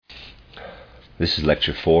This is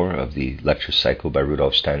Lecture 4 of the lecture cycle by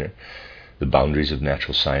Rudolf Steiner, The Boundaries of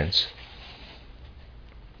Natural Science.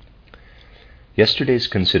 Yesterday's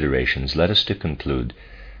considerations led us to conclude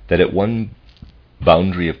that at one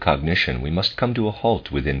boundary of cognition we must come to a halt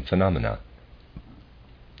within phenomena,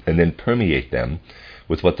 and then permeate them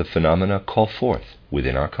with what the phenomena call forth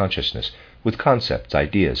within our consciousness, with concepts,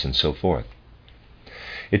 ideas, and so forth.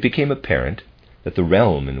 It became apparent that the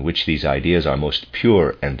realm in which these ideas are most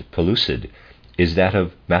pure and pellucid is that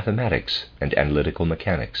of mathematics and analytical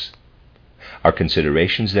mechanics. Our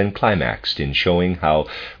considerations then climaxed in showing how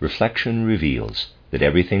reflection reveals that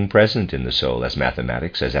everything present in the soul, as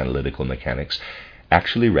mathematics, as analytical mechanics,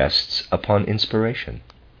 actually rests upon inspiration.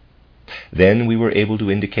 Then we were able to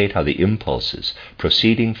indicate how the impulses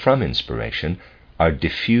proceeding from inspiration are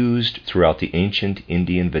diffused throughout the ancient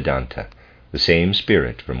Indian Vedanta. The same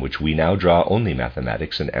spirit from which we now draw only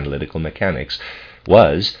mathematics and analytical mechanics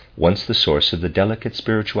was once the source of the delicate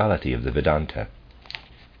spirituality of the Vedanta.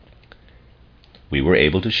 We were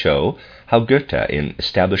able to show how Goethe, in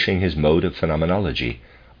establishing his mode of phenomenology,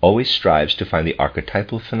 always strives to find the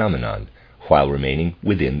archetypal phenomenon while remaining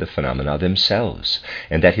within the phenomena themselves,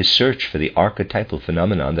 and that his search for the archetypal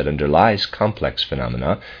phenomenon that underlies complex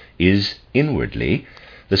phenomena is inwardly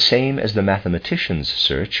the same as the mathematician's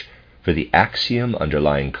search for the axiom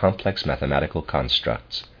underlying complex mathematical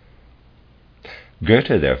constructs.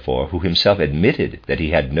 Goethe, therefore, who himself admitted that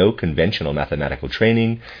he had no conventional mathematical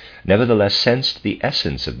training, nevertheless sensed the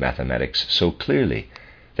essence of mathematics so clearly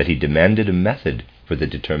that he demanded a method for the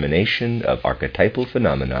determination of archetypal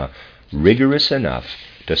phenomena rigorous enough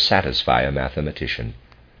to satisfy a mathematician.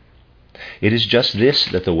 It is just this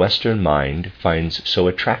that the Western mind finds so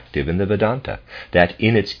attractive in the Vedanta, that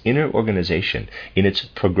in its inner organization, in its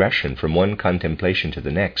progression from one contemplation to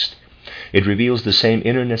the next, it reveals the same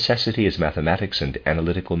inner necessity as mathematics and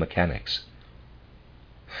analytical mechanics.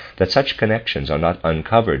 That such connections are not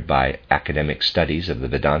uncovered by academic studies of the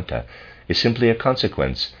Vedanta is simply a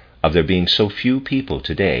consequence of there being so few people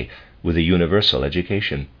today with a universal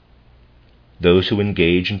education. Those who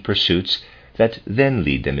engage in pursuits that then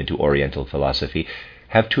lead them into Oriental philosophy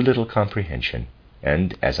have too little comprehension,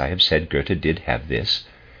 and, as I have said, Goethe did have this,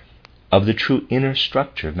 of the true inner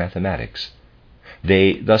structure of mathematics.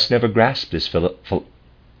 They thus never grasp this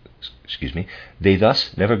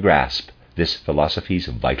philosophy's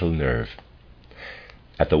vital nerve.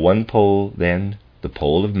 At the one pole, then, the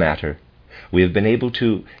pole of matter, we have been able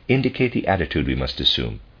to indicate the attitude we must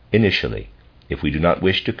assume, initially, if we do not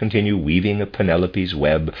wish to continue weaving a Penelope's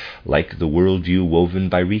web like the worldview woven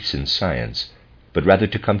by recent science, but rather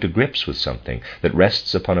to come to grips with something that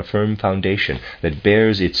rests upon a firm foundation, that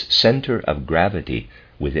bears its center of gravity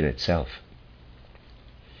within itself.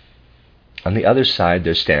 On the other side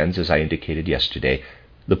there stands, as I indicated yesterday,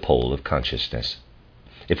 the pole of consciousness.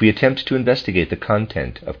 If we attempt to investigate the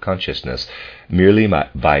content of consciousness merely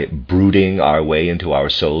by brooding our way into our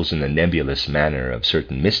souls in the nebulous manner of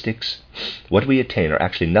certain mystics, what we attain are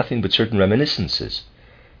actually nothing but certain reminiscences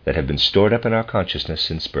that have been stored up in our consciousness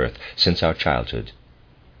since birth, since our childhood.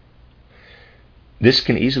 This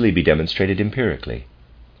can easily be demonstrated empirically.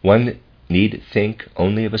 One need think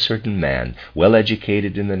only of a certain man, well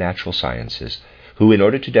educated in the natural sciences, who, in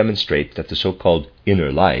order to demonstrate that the so-called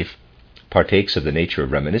inner life partakes of the nature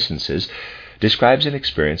of reminiscences, describes an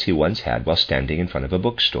experience he once had while standing in front of a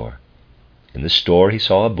bookstore. In the store he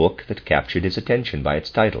saw a book that captured his attention by its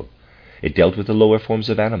title. It dealt with the lower forms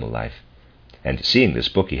of animal life, and seeing this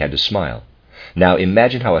book he had to smile. Now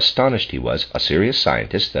imagine how astonished he was, a serious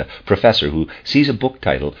scientist, a professor who sees a book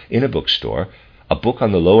title in a bookstore, a book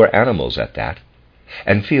on the lower animals at that,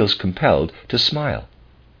 and feels compelled to smile.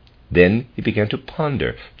 Then he began to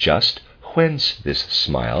ponder just whence this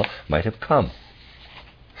smile might have come.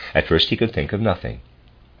 At first he could think of nothing,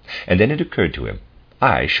 and then it occurred to him,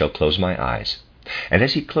 I shall close my eyes. And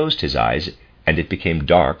as he closed his eyes, and it became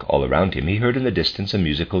dark all around him, he heard in the distance a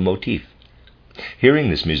musical motif. Hearing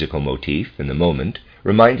this musical motif in the moment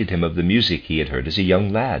reminded him of the music he had heard as a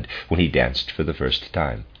young lad when he danced for the first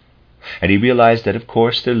time. And he realized that, of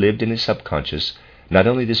course, there lived in his subconscious not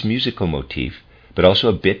only this musical motif, but also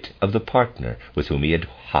a bit of the partner with whom he had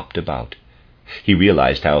hopped about. He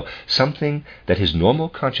realized how something that his normal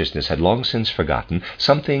consciousness had long since forgotten,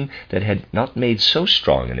 something that had not made so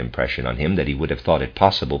strong an impression on him that he would have thought it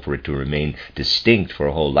possible for it to remain distinct for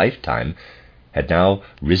a whole lifetime, had now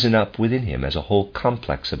risen up within him as a whole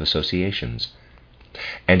complex of associations.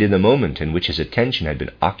 And in the moment in which his attention had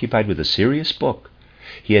been occupied with a serious book,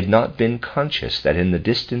 he had not been conscious that in the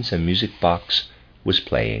distance a music box was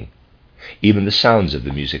playing. Even the sounds of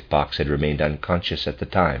the music box had remained unconscious at the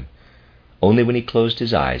time. Only when he closed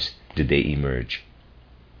his eyes did they emerge.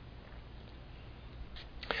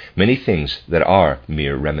 Many things that are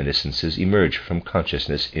mere reminiscences emerge from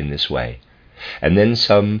consciousness in this way, and then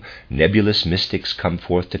some nebulous mystics come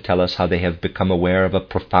forth to tell us how they have become aware of a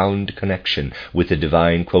profound connection with the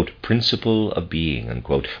divine, quote, principle of being,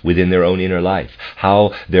 unquote, within their own inner life,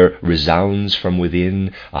 how there resounds from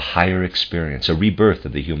within a higher experience, a rebirth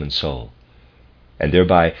of the human soul. And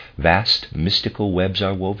thereby vast mystical webs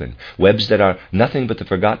are woven, webs that are nothing but the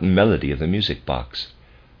forgotten melody of the music box.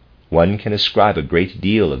 One can ascribe a great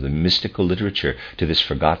deal of the mystical literature to this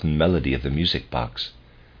forgotten melody of the music box.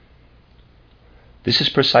 This is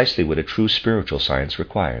precisely what a true spiritual science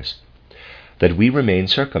requires, that we remain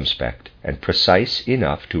circumspect and precise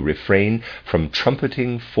enough to refrain from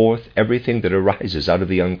trumpeting forth everything that arises out of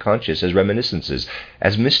the unconscious as reminiscences,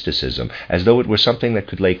 as mysticism, as though it were something that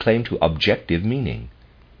could lay claim to objective meaning.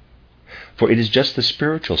 For it is just the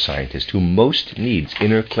spiritual scientist who most needs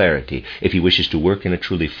inner clarity if he wishes to work in a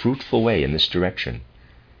truly fruitful way in this direction.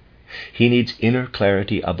 He needs inner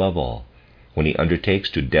clarity above all when he undertakes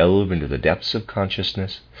to delve into the depths of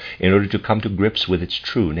consciousness in order to come to grips with its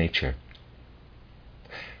true nature.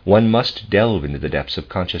 One must delve into the depths of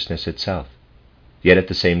consciousness itself, yet at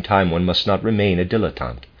the same time one must not remain a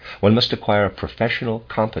dilettante. One must acquire a professional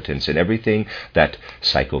competence in everything that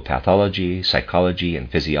psychopathology, psychology,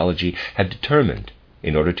 and physiology have determined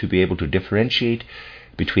in order to be able to differentiate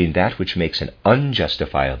between that which makes an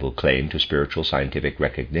unjustifiable claim to spiritual scientific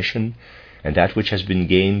recognition and that which has been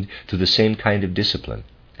gained through the same kind of discipline,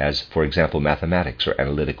 as, for example, mathematics or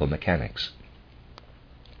analytical mechanics.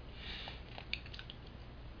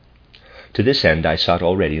 To this end, I sought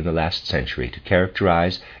already in the last century to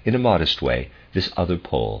characterize, in a modest way, this other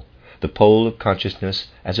pole, the pole of consciousness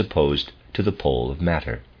as opposed to the pole of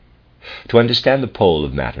matter. To understand the pole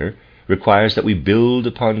of matter requires that we build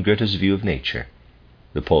upon Goethe's view of nature.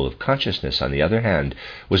 The pole of consciousness, on the other hand,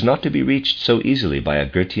 was not to be reached so easily by a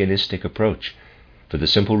Goetheanistic approach, for the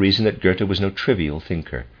simple reason that Goethe was no trivial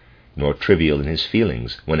thinker, nor trivial in his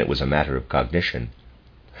feelings when it was a matter of cognition.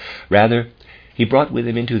 Rather, he brought with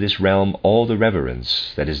him into this realm all the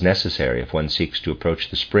reverence that is necessary if one seeks to approach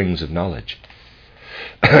the springs of knowledge.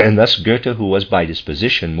 And thus Goethe, who was by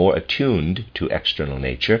disposition more attuned to external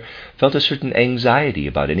nature, felt a certain anxiety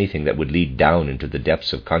about anything that would lead down into the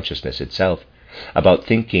depths of consciousness itself, about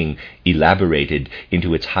thinking elaborated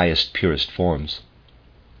into its highest, purest forms.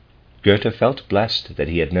 Goethe felt blessed that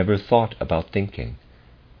he had never thought about thinking.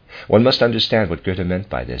 One must understand what Goethe meant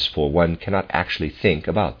by this, for one cannot actually think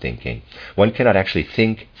about thinking. One cannot actually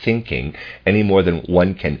think thinking any more than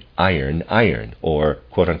one can iron iron, or,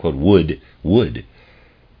 quote-unquote, wood.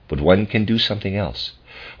 But one can do something else.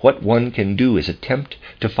 What one can do is attempt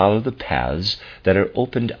to follow the paths that are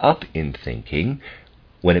opened up in thinking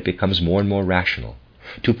when it becomes more and more rational,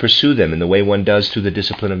 to pursue them in the way one does through the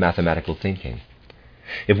discipline of mathematical thinking.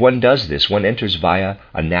 If one does this, one enters via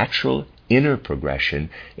a natural inner progression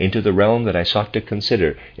into the realm that I sought to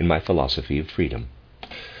consider in my philosophy of freedom.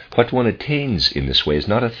 What one attains in this way is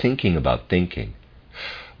not a thinking about thinking.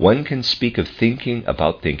 One can speak of thinking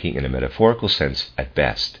about thinking in a metaphorical sense at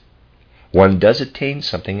best. One does attain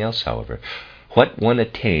something else, however. What one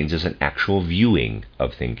attains is an actual viewing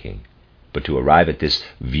of thinking. But to arrive at this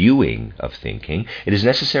viewing of thinking, it is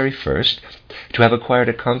necessary first to have acquired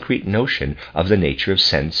a concrete notion of the nature of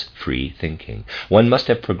sense-free thinking. One must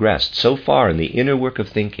have progressed so far in the inner work of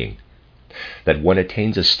thinking that one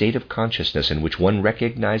attains a state of consciousness in which one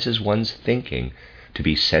recognizes one's thinking to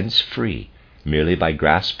be sense-free merely by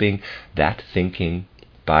grasping that thinking,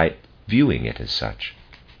 by viewing it as such.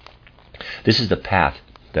 This is the path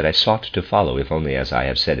that I sought to follow, if only, as I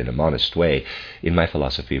have said, in a modest way, in my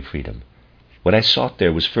philosophy of freedom. What I sought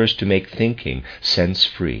there was first to make thinking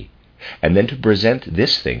sense-free, and then to present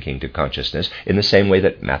this thinking to consciousness in the same way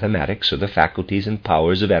that mathematics or the faculties and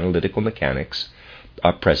powers of analytical mechanics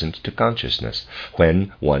are present to consciousness,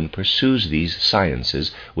 when one pursues these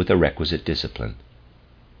sciences with the requisite discipline.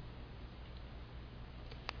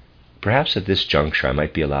 Perhaps at this juncture I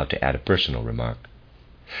might be allowed to add a personal remark.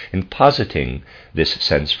 In positing this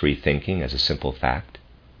sense-free thinking as a simple fact,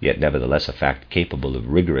 yet nevertheless a fact capable of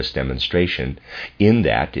rigorous demonstration, in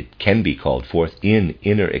that it can be called forth in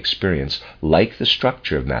inner experience like the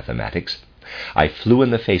structure of mathematics, I flew in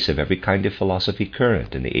the face of every kind of philosophy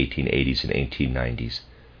current in the 1880s and 1890s.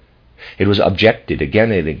 It was objected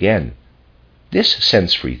again and again, this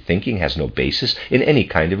sense-free thinking has no basis in any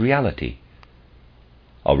kind of reality.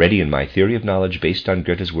 Already in my theory of knowledge based on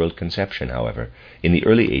Goethe's world conception, however, in the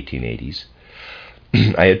early 1880s,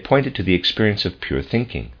 I had pointed to the experience of pure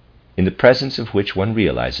thinking, in the presence of which one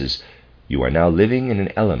realizes you are now living in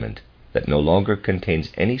an element that no longer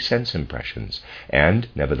contains any sense impressions, and,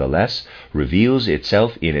 nevertheless, reveals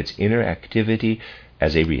itself in its inner activity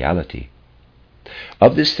as a reality.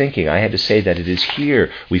 Of this thinking, I had to say that it is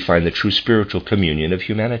here we find the true spiritual communion of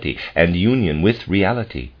humanity and union with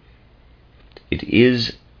reality. It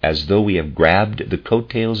is as though we have grabbed the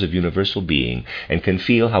coattails of universal being and can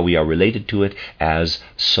feel how we are related to it as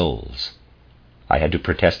souls. I had to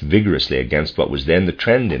protest vigorously against what was then the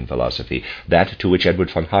trend in philosophy, that to which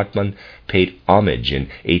Edward von Hartmann paid homage in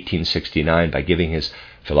 1869 by giving his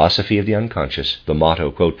Philosophy of the Unconscious the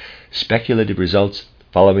motto, quote, "speculative results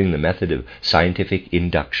following the method of scientific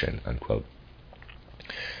induction," unquote.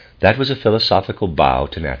 That was a philosophical bow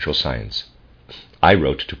to natural science. I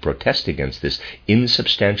wrote to protest against this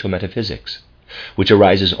insubstantial metaphysics, which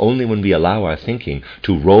arises only when we allow our thinking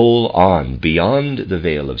to roll on beyond the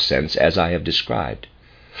veil of sense as I have described.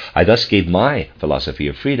 I thus gave my Philosophy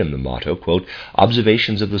of Freedom the motto, quote,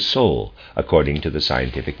 "observations of the soul according to the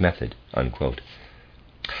scientific method," unquote.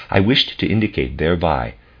 I wished to indicate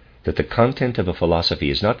thereby that the content of a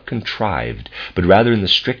philosophy is not contrived, but rather in the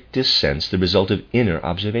strictest sense the result of inner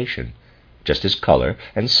observation, just as color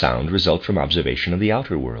and sound result from observation of the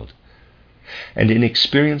outer world. And in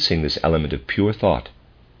experiencing this element of pure thought,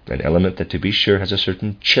 an element that to be sure has a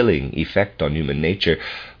certain chilling effect on human nature,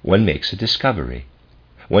 one makes a discovery.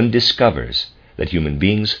 One discovers that human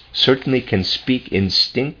beings certainly can speak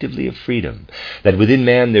instinctively of freedom, that within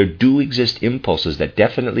man there do exist impulses that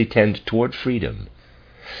definitely tend toward freedom,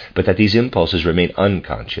 but that these impulses remain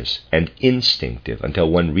unconscious and instinctive until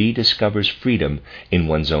one rediscovers freedom in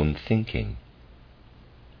one's own thinking.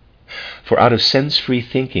 For out of sense-free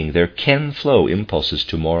thinking there can flow impulses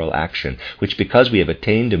to moral action, which, because we have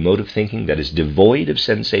attained a mode of thinking that is devoid of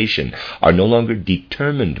sensation, are no longer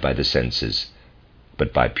determined by the senses,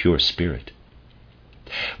 but by pure spirit.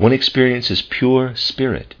 One experiences pure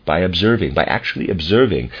spirit by actually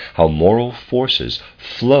observing how moral forces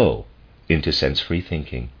flow into sense-free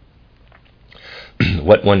thinking.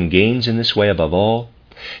 What one gains in this way above all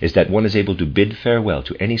is that one is able to bid farewell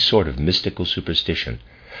to any sort of mystical superstition,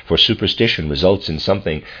 for superstition results in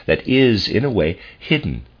something that is, in a way,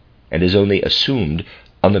 hidden and is only assumed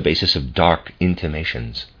on the basis of dark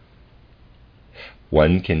intimations.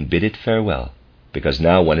 One can bid it farewell because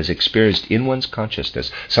now one has experienced in one's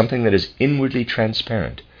consciousness something that is inwardly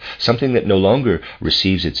transparent, something that no longer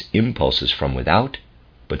receives its impulses from without,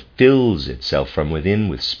 but fills itself from within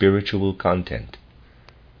with spiritual content.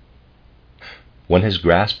 One has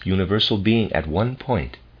grasped universal being at one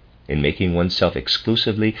point in making oneself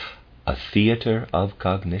exclusively a theater of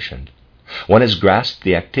cognition. One has grasped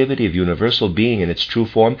the activity of universal being in its true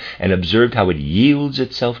form and observed how it yields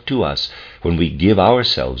itself to us when we give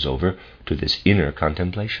ourselves over to this inner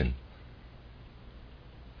contemplation.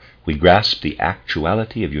 We grasp the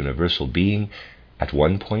actuality of universal being at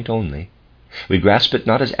one point only. We grasp it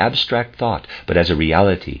not as abstract thought, but as a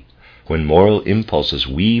reality, when moral impulses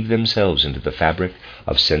weave themselves into the fabric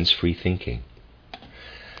of sense-free thinking.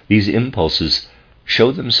 These impulses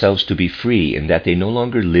show themselves to be free in that they no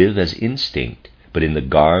longer live as instinct, but in the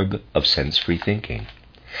garb of sense-free thinking.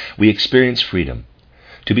 We experience freedom,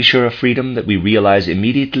 to be sure a freedom that we realize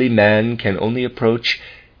immediately man can only approach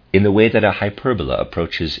in the way that a hyperbola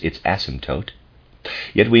approaches its asymptote.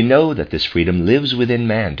 Yet we know that this freedom lives within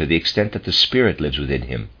man to the extent that the spirit lives within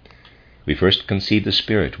him. We first conceive the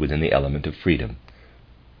spirit within the element of freedom.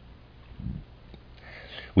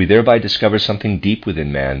 We thereby discover something deep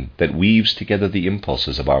within man that weaves together the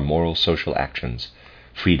impulses of our moral social actions,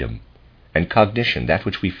 freedom, and cognition, that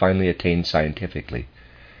which we finally attain scientifically.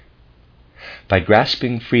 By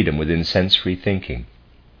grasping freedom within sense-free thinking,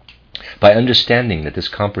 by understanding that this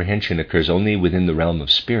comprehension occurs only within the realm of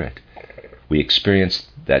spirit, we experience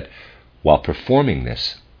that while performing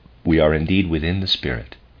this, we are indeed within the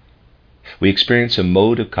spirit. We experience a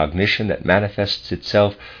mode of cognition that manifests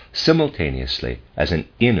itself simultaneously as an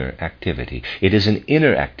inner activity. It is an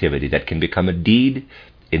inner activity that can become a deed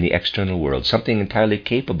in the external world, something entirely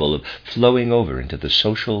capable of flowing over into the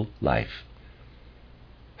social life.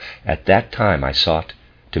 At that time I sought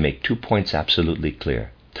to make 2 points absolutely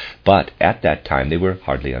clear, but at that time they were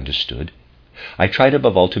hardly understood. I tried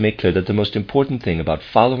above all to make clear that the most important thing about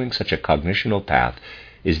following such a cognitional path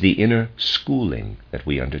is the inner schooling that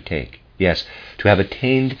we undertake. Yes, to have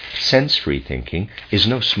attained sense-free thinking is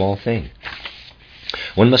no small thing.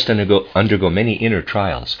 One must undergo many inner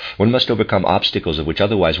trials. One must overcome obstacles of which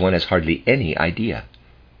otherwise one has hardly any idea.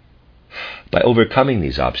 By overcoming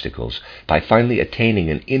these obstacles, by finally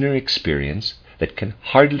attaining an inner experience that can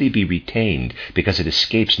hardly be retained because it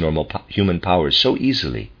escapes normal human powers so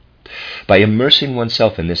easily, by immersing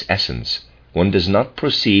oneself in this essence, One does not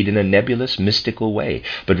proceed in a nebulous, mystical way,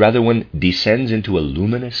 but rather one descends into a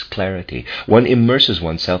luminous clarity. One immerses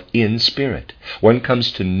oneself in spirit. One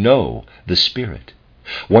comes to know the spirit.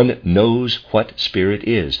 One knows what spirit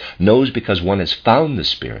is, knows because one has found the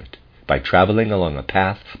spirit by traveling along a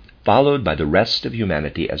path followed by the rest of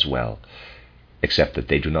humanity as well, except that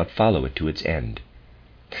they do not follow it to its end.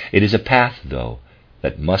 It is a path, though,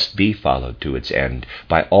 that must be followed to its end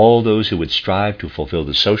by all those who would strive to fulfill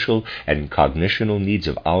the social and cognitional needs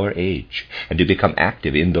of our age and to become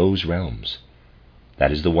active in those realms.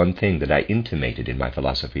 That is the one thing that I intimated in my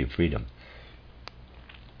philosophy of freedom.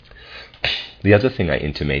 The other thing I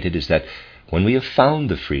intimated is that when we have found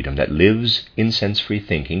the freedom that lives in sense-free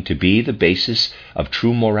thinking to be the basis of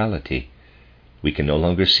true morality, we can no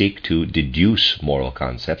longer seek to deduce moral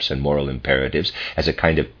concepts and moral imperatives as a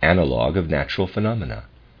kind of analog of natural phenomena.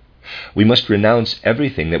 We must renounce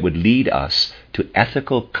everything that would lead us to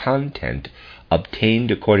ethical content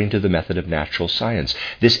obtained according to the method of natural science.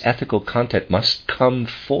 This ethical content must come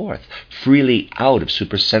forth freely out of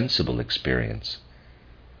supersensible experience.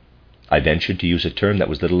 I ventured to use a term that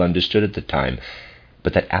was little understood at the time,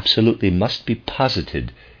 but that absolutely must be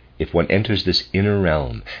posited if one enters this inner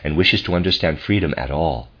realm and wishes to understand freedom at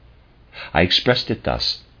all. I expressed it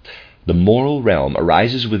thus: the moral realm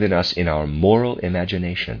arises within us in our moral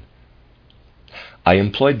imagination. I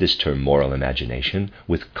employed this term moral imagination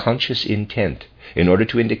with conscious intent in order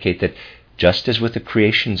to indicate that, just as with the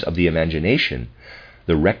creations of the imagination,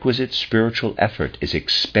 the requisite spiritual effort is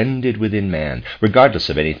expended within man, regardless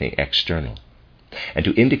of anything external, and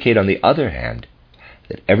to indicate, on the other hand,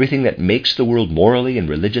 that everything that makes the world morally and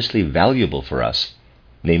religiously valuable for us,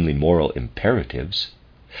 namely moral imperatives,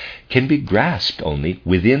 can be grasped only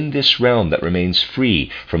within this realm that remains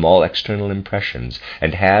free from all external impressions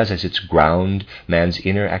and has as its ground man's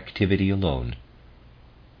inner activity alone.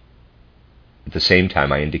 At the same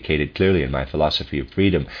time, I indicated clearly in my philosophy of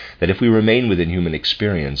freedom that if we remain within human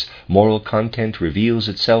experience, moral content reveals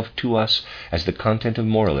itself to us as the content of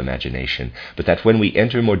moral imagination, but that when we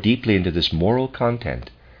enter more deeply into this moral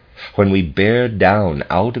content, when we bear down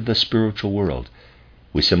out of the spiritual world,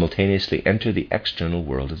 we simultaneously enter the external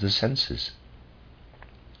world of the senses.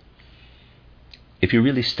 If you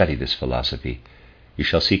really study this philosophy, you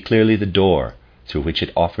shall see clearly the door through which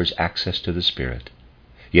it offers access to the spirit.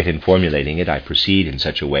 Yet in formulating it, I proceed in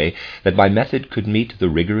such a way that my method could meet the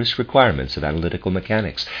rigorous requirements of analytical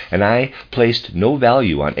mechanics, and I placed no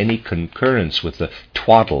value on any concurrence with the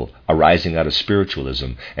twaddle arising out of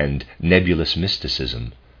spiritualism and nebulous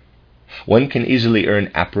mysticism. One can easily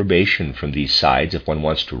earn approbation from these sides if one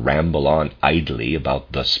wants to ramble on idly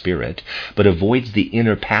about the spirit, but avoids the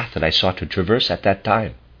inner path that I sought to traverse at that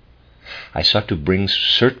time. I sought to bring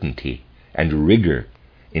certainty and rigor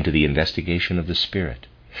into the investigation of the spirit,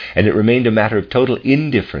 and it remained a matter of total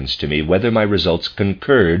indifference to me whether my results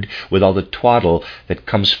concurred with all the twaddle that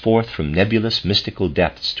comes forth from nebulous mystical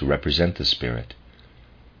depths to represent the spirit.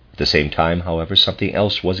 At the same time, however, something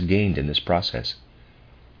else was gained in this process.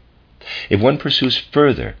 If one pursues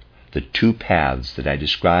further the two paths that I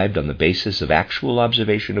described on the basis of actual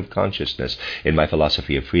observation of consciousness in my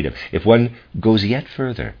philosophy of freedom, if one goes yet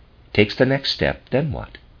further, takes the next step, then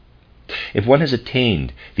what? If one has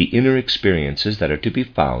attained the inner experiences that are to be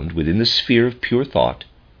found within the sphere of pure thought,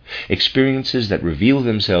 experiences that reveal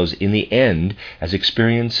themselves in the end as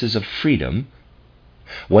experiences of freedom,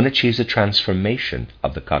 one achieves a transformation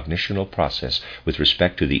of the cognitional process with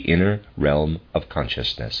respect to the inner realm of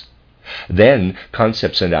consciousness. Then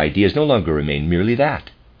concepts and ideas no longer remain merely that.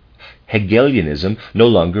 Hegelianism no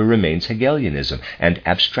longer remains Hegelianism, and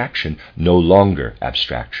abstraction no longer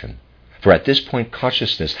abstraction. For at this point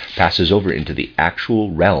consciousness passes over into the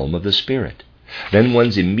actual realm of the spirit. Then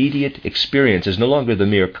one's immediate experience is no longer the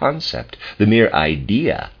mere concept, the mere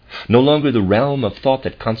idea, no longer the realm of thought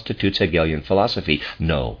that constitutes Hegelian philosophy.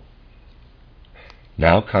 No.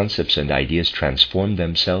 Now concepts and ideas transform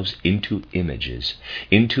themselves into images,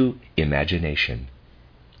 into imagination.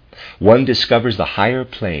 One discovers the higher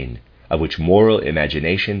plane, of which moral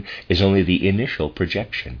imagination is only the initial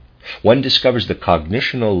projection. One discovers the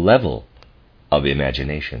cognitional level of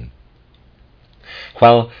imagination.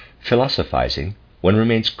 While philosophizing, one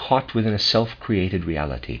remains caught within a self-created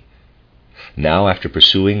reality. Now, after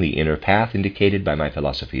pursuing the inner path indicated by my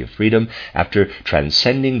philosophy of freedom, after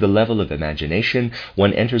transcending the level of imagination,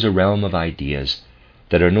 one enters a realm of ideas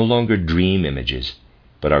that are no longer dream images,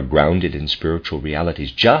 but are grounded in spiritual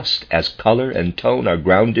realities, just as color and tone are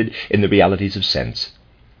grounded in the realities of sense.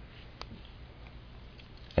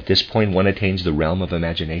 At this point, one attains the realm of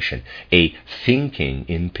imagination, a thinking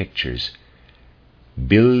in pictures,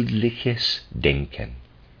 bildliches Denken.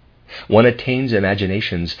 One attains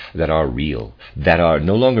imaginations that are real, that are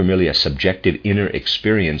no longer merely a subjective inner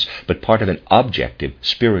experience, but part of an objective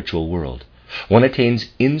spiritual world. One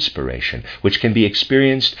attains inspiration, which can be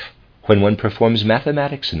experienced when one performs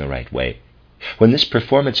mathematics in the right way, when this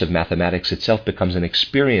performance of mathematics itself becomes an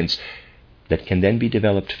experience that can then be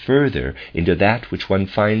developed further into that which one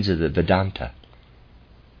finds in the Vedanta.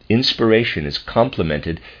 Inspiration is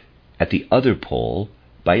complemented at the other pole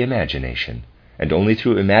by imagination, and only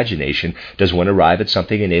through imagination does one arrive at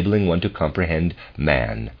something enabling one to comprehend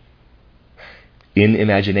man. In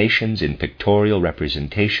imaginations, in pictorial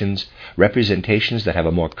representations that have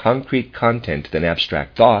a more concrete content than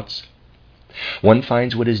abstract thoughts, one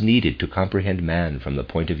finds what is needed to comprehend man from the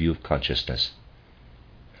point of view of consciousness.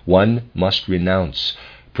 One must renounce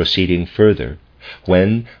proceeding further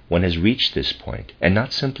when one has reached this point, and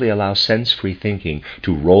not simply allow sense-free thinking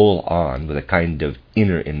to roll on with a kind of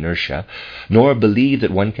inner inertia, nor believe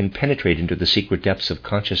that one can penetrate into the secret depths of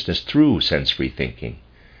consciousness through sense-free thinking.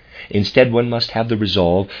 Instead, one must have the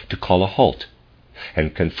resolve to call a halt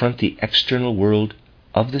and confront the external world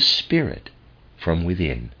of the spirit from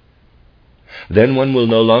within. Then one will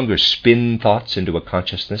no longer spin thoughts into a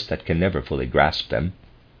consciousness that can never fully grasp them.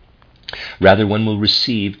 Rather, one will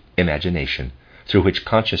receive imagination, through which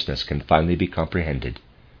consciousness can finally be comprehended.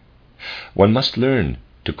 One must learn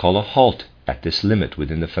to call a halt at this limit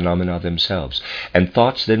within the phenomena themselves, and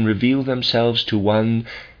thoughts then reveal themselves to one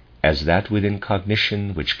as that within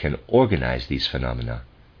cognition which can organize these phenomena.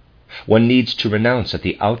 One needs to renounce at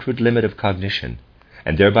the outward limit of cognition,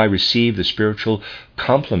 and thereby receive the spiritual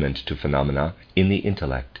complement to phenomena in the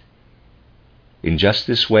intellect. In just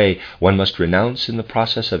this way, one must renounce in the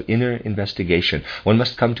process of inner investigation. One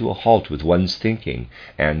must come to a halt with one's thinking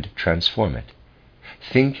and transform it.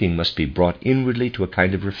 Thinking must be brought inwardly to a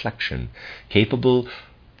kind of reflection, capable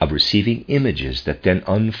of receiving images that then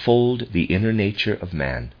unfold the inner nature of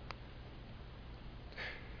man.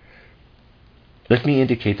 Let me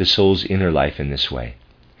indicate the soul's inner life in this way.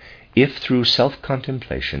 If through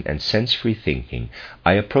self-contemplation and sense-free thinking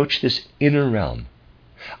I approach this inner realm,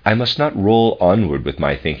 I must not roll onward with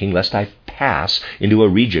my thinking, lest I pass into a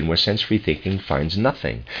region where sense-free thinking finds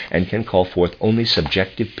nothing, and can call forth only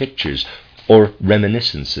subjective pictures or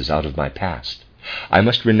reminiscences out of my past. I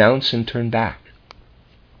must renounce and turn back.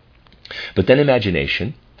 But then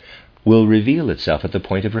imagination will reveal itself at the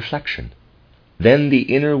point of reflection. Then the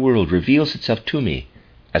inner world reveals itself to me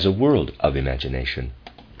as a world of imagination.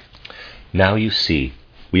 Now you see,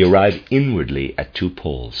 we arrive inwardly at two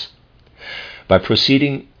poles. By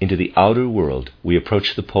proceeding into the outer world, we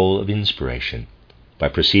approach the pole of inspiration. By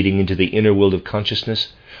proceeding into the inner world of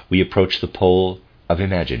consciousness, we approach the pole of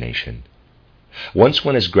imagination. Once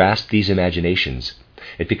one has grasped these imaginations,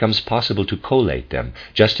 it becomes possible to collate them,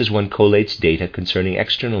 just as one collates data concerning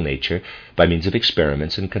external nature by means of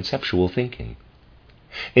experiments and conceptual thinking.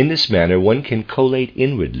 In this manner, one can collate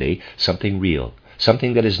inwardly something real,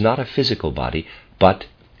 something that is not a physical body, but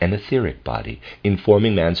an etheric body,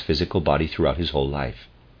 informing man's physical body throughout his whole life,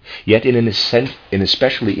 yet in an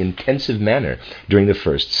especially intensive manner during the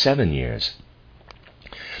first 7 years.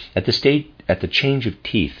 At the change of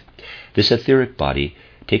teeth, this etheric body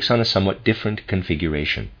takes on a somewhat different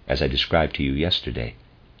configuration, as I described to you yesterday.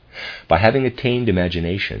 By having attained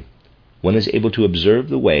imagination, one is able to observe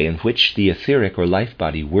the way in which the etheric or life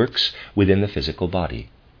body works within the physical body.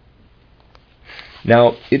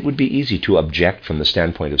 Now, it would be easy to object from the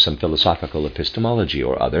standpoint of some philosophical epistemology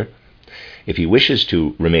or other. If he wishes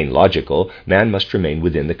to remain logical, man must remain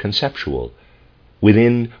within the conceptual,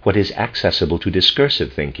 within what is accessible to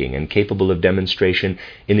discursive thinking and capable of demonstration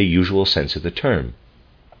in the usual sense of the term.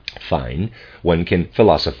 Fine, one can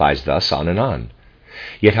philosophize thus on and on.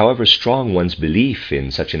 Yet however strong one's belief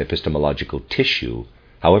in such an epistemological tissue,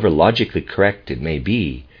 however logically correct it may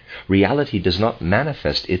be, reality does not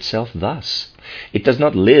manifest itself thus. It does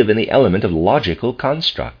not live in the element of logical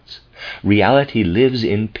constructs. Reality lives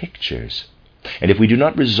in pictures. And if we do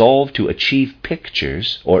not resolve to achieve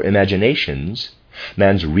pictures or imaginations,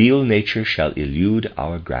 man's real nature shall elude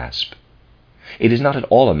our grasp. It is not at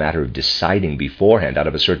all a matter of deciding beforehand out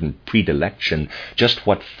of a certain predilection just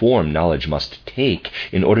what form knowledge must take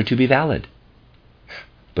in order to be valid,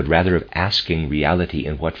 but rather of asking reality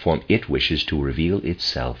in what form it wishes to reveal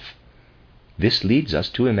itself. This leads us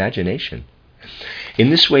to imagination.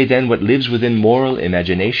 In this way, then, what lives within moral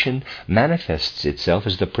imagination manifests itself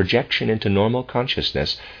as the projection into normal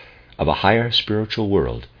consciousness of a higher spiritual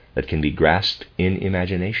world that can be grasped in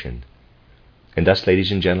imagination. And thus,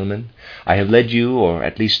 ladies and gentlemen, I have led you, or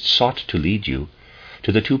at least sought to lead you,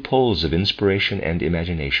 to the two poles of inspiration and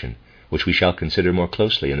imagination, which we shall consider more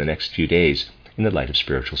closely in the next few days in the light of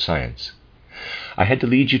spiritual science. I had to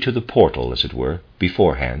lead you to the portal, as it were,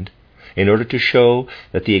 beforehand, in order to show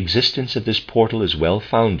that the existence of this portal is well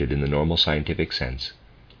founded in the normal scientific sense.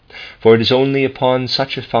 For it is only upon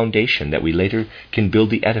such a foundation that we later can build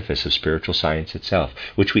the edifice of spiritual science itself,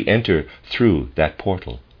 which we enter through that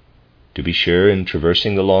portal. To be sure, in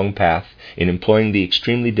traversing the long path, in employing the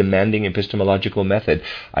extremely demanding epistemological method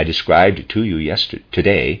I described to you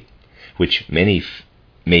today, which many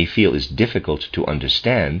may feel is difficult to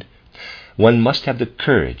understand, one must have the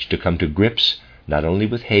courage to come to grips not only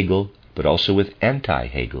with Hegel, but also with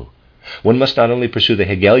anti-Hegel. One must not only pursue the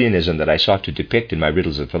Hegelianism that I sought to depict in my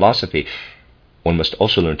Riddles of Philosophy, one must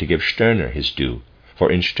also learn to give Stirner his due.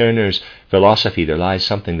 For in Stirner's philosophy there lies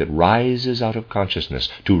something that rises out of consciousness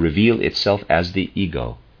to reveal itself as the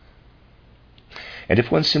ego. And if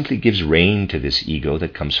one simply gives rein to this ego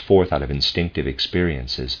that comes forth out of instinctive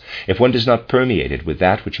experiences, if one does not permeate it with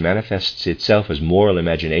that which manifests itself as moral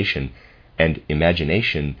imagination and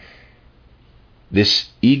imagination, this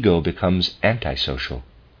ego becomes antisocial.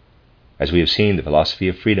 As we have seen, the philosophy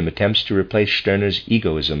of freedom attempts to replace Stirner's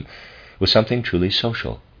egoism with something truly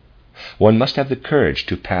social. One must have the courage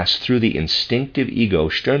to pass through the instinctive ego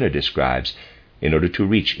Stirner describes in order to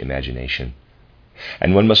reach imagination.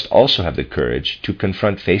 And one must also have the courage to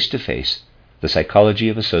confront face to face the psychology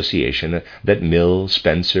of association that Mill,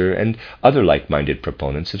 Spencer, and other like-minded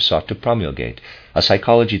proponents have sought to promulgate, a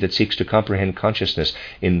psychology that seeks to comprehend consciousness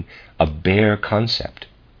in a bare concept,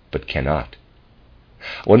 but cannot.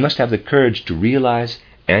 One must have the courage to realize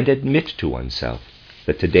and admit to oneself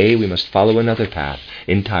that today we must follow another path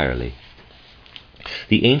entirely.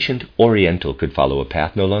 The ancient Oriental could follow a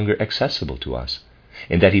path no longer accessible to us,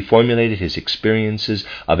 in that he formulated his experiences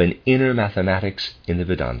of an inner mathematics in the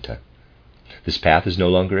Vedanta. This path is no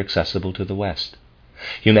longer accessible to the West.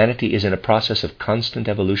 Humanity is in a process of constant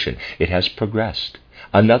evolution. It has progressed.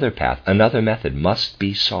 Another path, another method must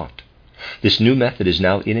be sought. This new method is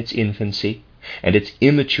now in its infancy, and its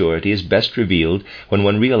immaturity is best revealed when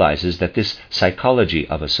one realizes that this psychology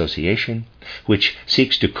of association, which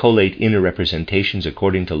seeks to collate inner representations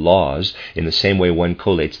according to laws in the same way one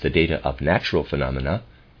collates the data of natural phenomena,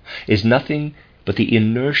 is nothing but the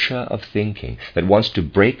inertia of thinking that wants to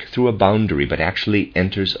break through a boundary but actually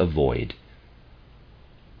enters a void.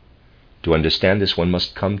 To understand this, one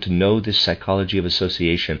must come to know this psychology of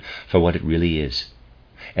association for what it really is,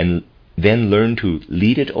 and then learn to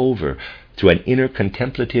lead it over through an inner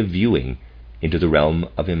contemplative viewing into the realm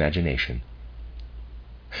of imagination.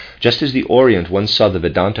 Just as the Orient once saw the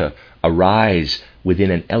Vedanta arise within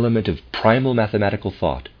an element of primal mathematical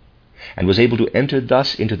thought, and was able to enter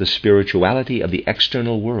thus into the spirituality of the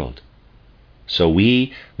external world, so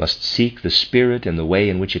we must seek the spirit in the way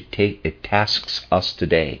in which it tasks us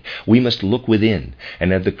today. We must look within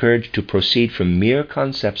and have the courage to proceed from mere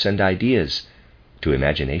concepts and ideas to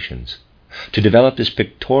imaginations, to develop this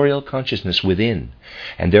pictorial consciousness within,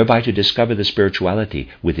 and thereby to discover the spirituality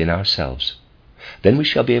within ourselves. Then we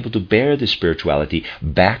shall be able to bear this spirituality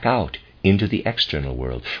back out into the external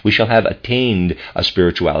world. We shall have attained a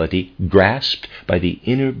spirituality grasped by the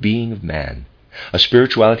inner being of man, a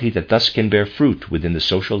spirituality that thus can bear fruit within the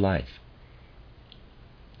social life.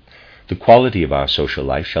 The quality of our social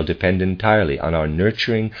life shall depend entirely on our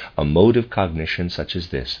nurturing a mode of cognition such as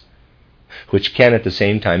this, which can at the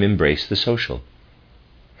same time embrace the social.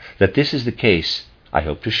 That this is the case, I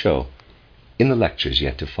hope to show in the lectures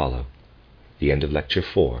yet to follow. The end of Lecture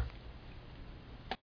 4.